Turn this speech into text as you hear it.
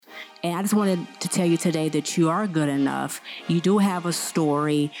And I just wanted to tell you today that you are good enough. You do have a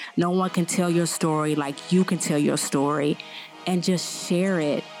story. No one can tell your story like you can tell your story. And just share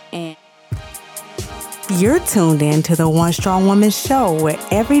it. And you're tuned in to the One Strong Woman Show, where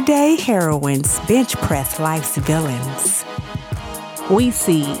everyday heroines bench press life's villains. We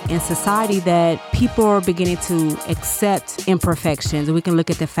see in society that people are beginning to accept imperfections. We can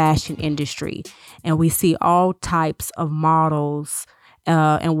look at the fashion industry, and we see all types of models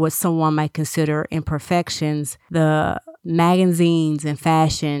and what someone might consider imperfections. The magazines and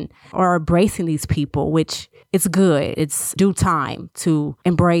fashion are embracing these people, which it's good. It's due time to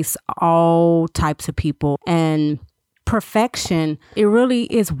embrace all types of people. And perfection, it really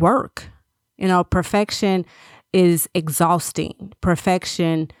is work. Perfection is exhausting.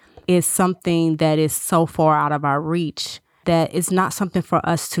 Perfection is something that is so far out of our reach that it's not something for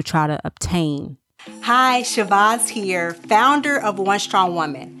us to try to obtain. Hi, Shavaz here, founder of One Strong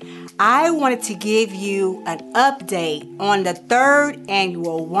Woman. I wanted to give you an update on the 3rd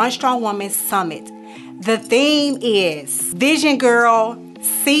annual One Strong Woman Summit. The theme is Vision Girl,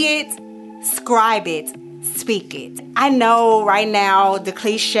 see it, scribe it, speak it. I know right now the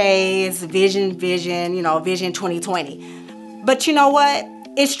cliche is vision, Vision 2020. But you know what?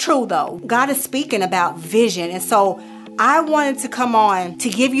 It's true though. God is speaking about vision. And so I wanted to come on to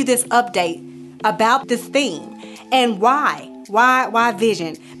give you this update about this theme. And why? Why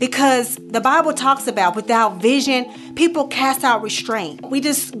vision? Because the Bible talks about without vision, people cast out restraint. We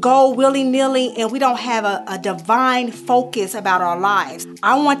just go willy-nilly and we don't have a divine focus about our lives.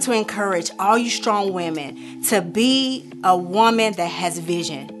 I want to encourage all you strong women to be a woman that has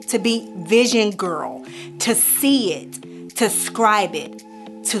vision, to be vision girl, to see it, to scribe it,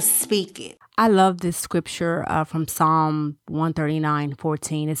 to speak it. I love this scripture from Psalm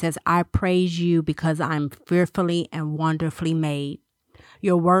 139:14. It says, I praise you because I'm fearfully and wonderfully made.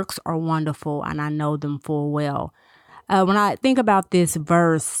 Your works are wonderful, and I know them full well. When I think about this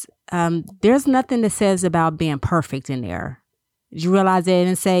verse, there's nothing that says about being perfect in there. Did you realize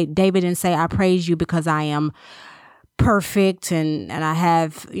that? David didn't say, I praise you because I am perfect and I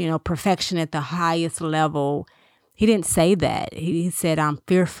have, perfection at the highest level. He didn't say that. He said, I'm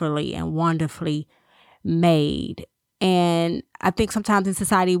fearfully and wonderfully made. And I think sometimes in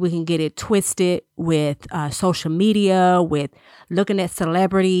society we can get it twisted with social media, with looking at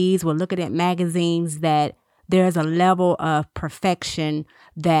celebrities, with looking at magazines, that there's a level of perfection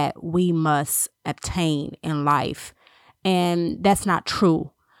that we must obtain in life. And that's not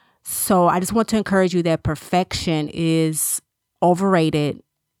true. So I just want to encourage you that perfection is overrated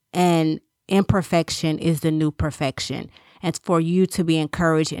and imperfection is the new perfection. And for you to be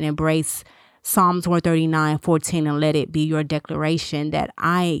encouraged and embrace Psalms 139:14 and let it be your declaration that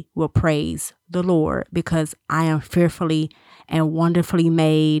I will praise the Lord because I am fearfully and wonderfully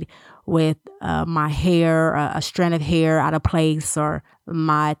made, with my hair, a strand of hair out of place, or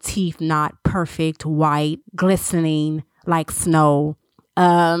my teeth not perfect, white, glistening like snow,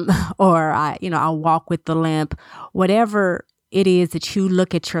 or I walk with the limp, whatever it is that you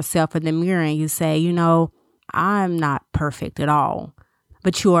look at yourself in the mirror and you say, I'm not perfect at all,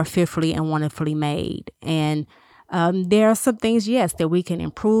 but you are fearfully and wonderfully made. And there are some things, yes, that we can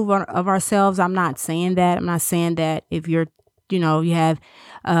improve of ourselves. I'm not saying that. I'm not saying that if you're, you have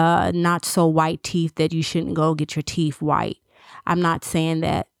not so white teeth that you shouldn't go get your teeth white. I'm not saying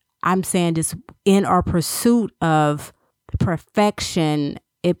that. I'm saying this in our pursuit of perfection,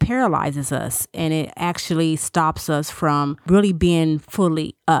 it paralyzes us and it actually stops us from really being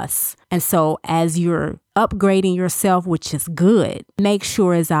fully us. And so as you're upgrading yourself, which is good, make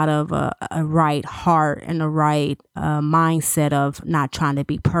sure it's out of a right heart and a right mindset of not trying to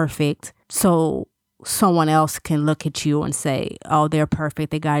be perfect. So someone else can look at you and say, oh, they're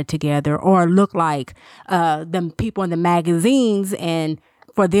perfect, they got it together, or look like the people in the magazines, and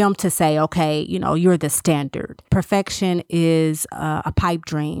for them to say, okay, you're the standard. Perfection is a pipe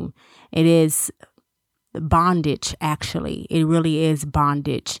dream. It is bondage, actually. It really is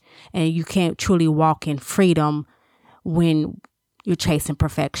bondage. And you can't truly walk in freedom when you're chasing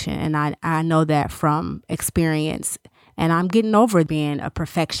perfection. And I know that from experience. And I'm getting over being a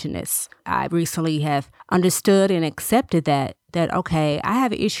perfectionist. I recently have understood and accepted that okay, I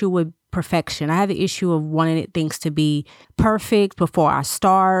have an issue with perfection. I have the issue of wanting things to be perfect before I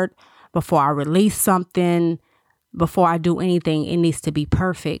start, before I release something, before I do anything. It needs to be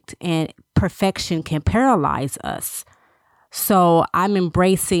perfect, and perfection can paralyze us. So I'm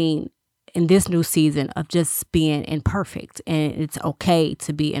embracing in this new season of just being imperfect, and it's okay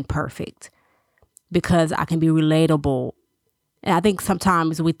to be imperfect because I can be relatable. And I think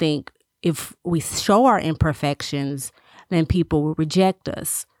sometimes we think if we show our imperfections, then people will reject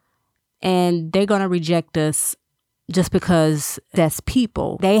us. and they're going to reject us just because that's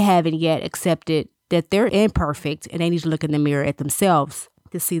people. They haven't yet accepted that they're imperfect, and they need to look in the mirror at themselves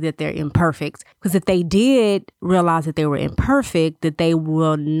to see that they're imperfect. Because if they did realize that they were imperfect, that they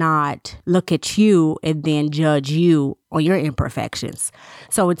will not look at you and then judge you on your imperfections.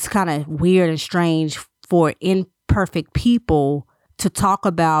 So it's kind of weird and strange for imperfect people to talk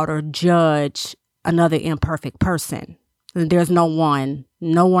about or judge another imperfect person. There's no one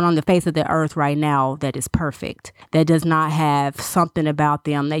on the face of the earth right now that is perfect, that does not have something about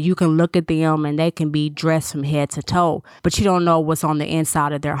them that you can look at them and they can be dressed from head to toe, but you don't know what's on the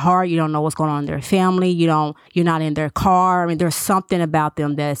inside of their heart. You don't know what's going on in their family. You're not in their car. I mean, there's something about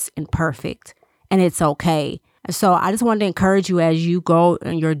them that's imperfect, and it's okay. And so I just wanted to encourage you as you go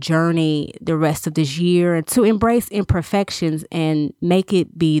on your journey the rest of this year and to embrace imperfections and make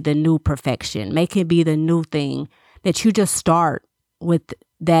it be the new perfection. Make it be the new thing, that you just start with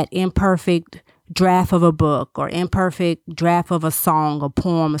that imperfect draft of a book or imperfect draft of a song, a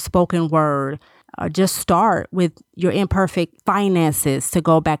poem, a spoken word. Just start with your imperfect finances to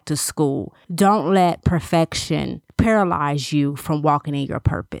go back to school. Don't let perfection paralyze you from walking in your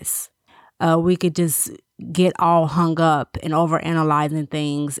purpose. We could just get all hung up and overanalyzing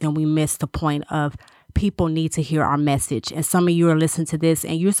things, and we miss the point of people need to hear our message. And some of you are listening to this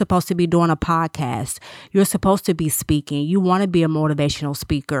and you're supposed to be doing a podcast. You're supposed to be speaking. You want to be a motivational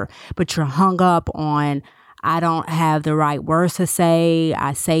speaker, but you're hung up on, I don't have the right words to say.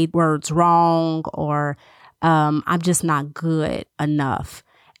 I say words wrong, or I'm just not good enough.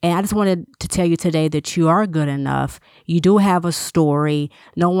 And I just wanted to tell you today that you are good enough. You do have a story.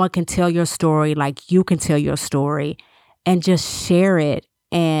 No one can tell your story like you can tell your story. And just share it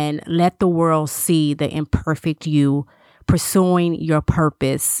and let the world see the imperfect you pursuing your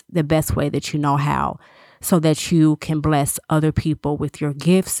purpose the best way that you know how, so that you can bless other people with your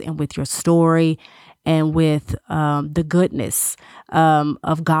gifts and with your story and with the goodness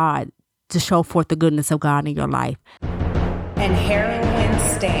of God, to show forth the goodness of God in your life. And heroin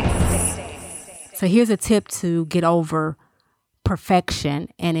stance. So here's a tip to get over perfection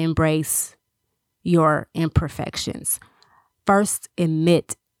and embrace your imperfections. First,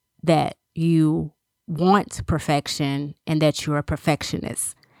 admit that you want perfection and that you're a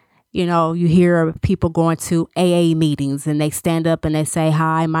perfectionist. You know, you hear people going to AA meetings and they stand up and they say,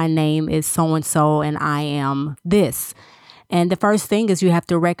 hi, my name is so-and-so and I am this. And the first thing is you have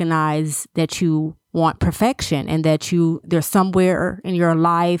to recognize that you want perfection and that there's somewhere in your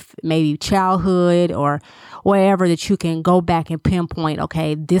life, maybe childhood or wherever, that you can go back and pinpoint,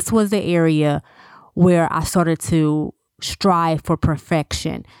 okay, this was the area where I started to strive for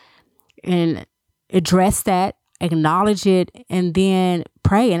perfection, and address that, acknowledge it, and then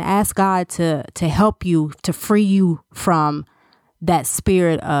pray and ask God to help you, to free you from that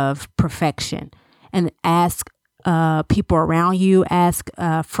spirit of perfection, and ask people around you, ask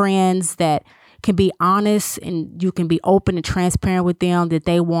friends that can be honest and you can be open and transparent with them, that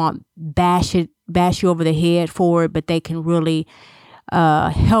they won't bash you over the head for it, but they can really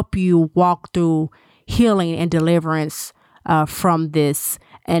help you walk through healing and deliverance from this.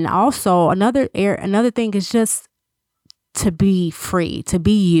 And also another thing is just to be free, to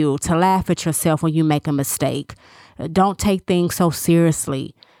be you, to laugh at yourself when you make a mistake. Don't take things so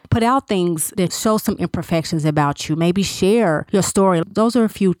seriously. Put out things that show some imperfections about you. Maybe share your story. Those are a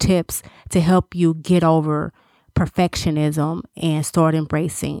few tips to help you get over perfectionism and start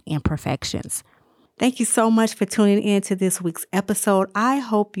embracing imperfections. Thank you so much for tuning in to this week's episode. I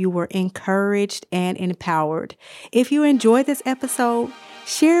hope you were encouraged and empowered. If you enjoyed this episode,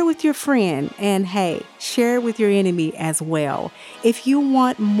 share it with your friend, and hey, share it with your enemy as well. If you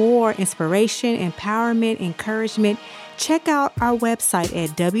want more inspiration, empowerment, encouragement, check out our website at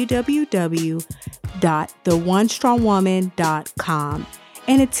www.theonestrongwoman.com.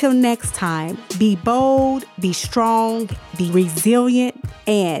 And until next time, be bold, be strong, be resilient,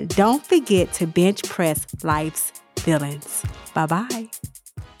 and don't forget to bench press life's villains. Bye-bye.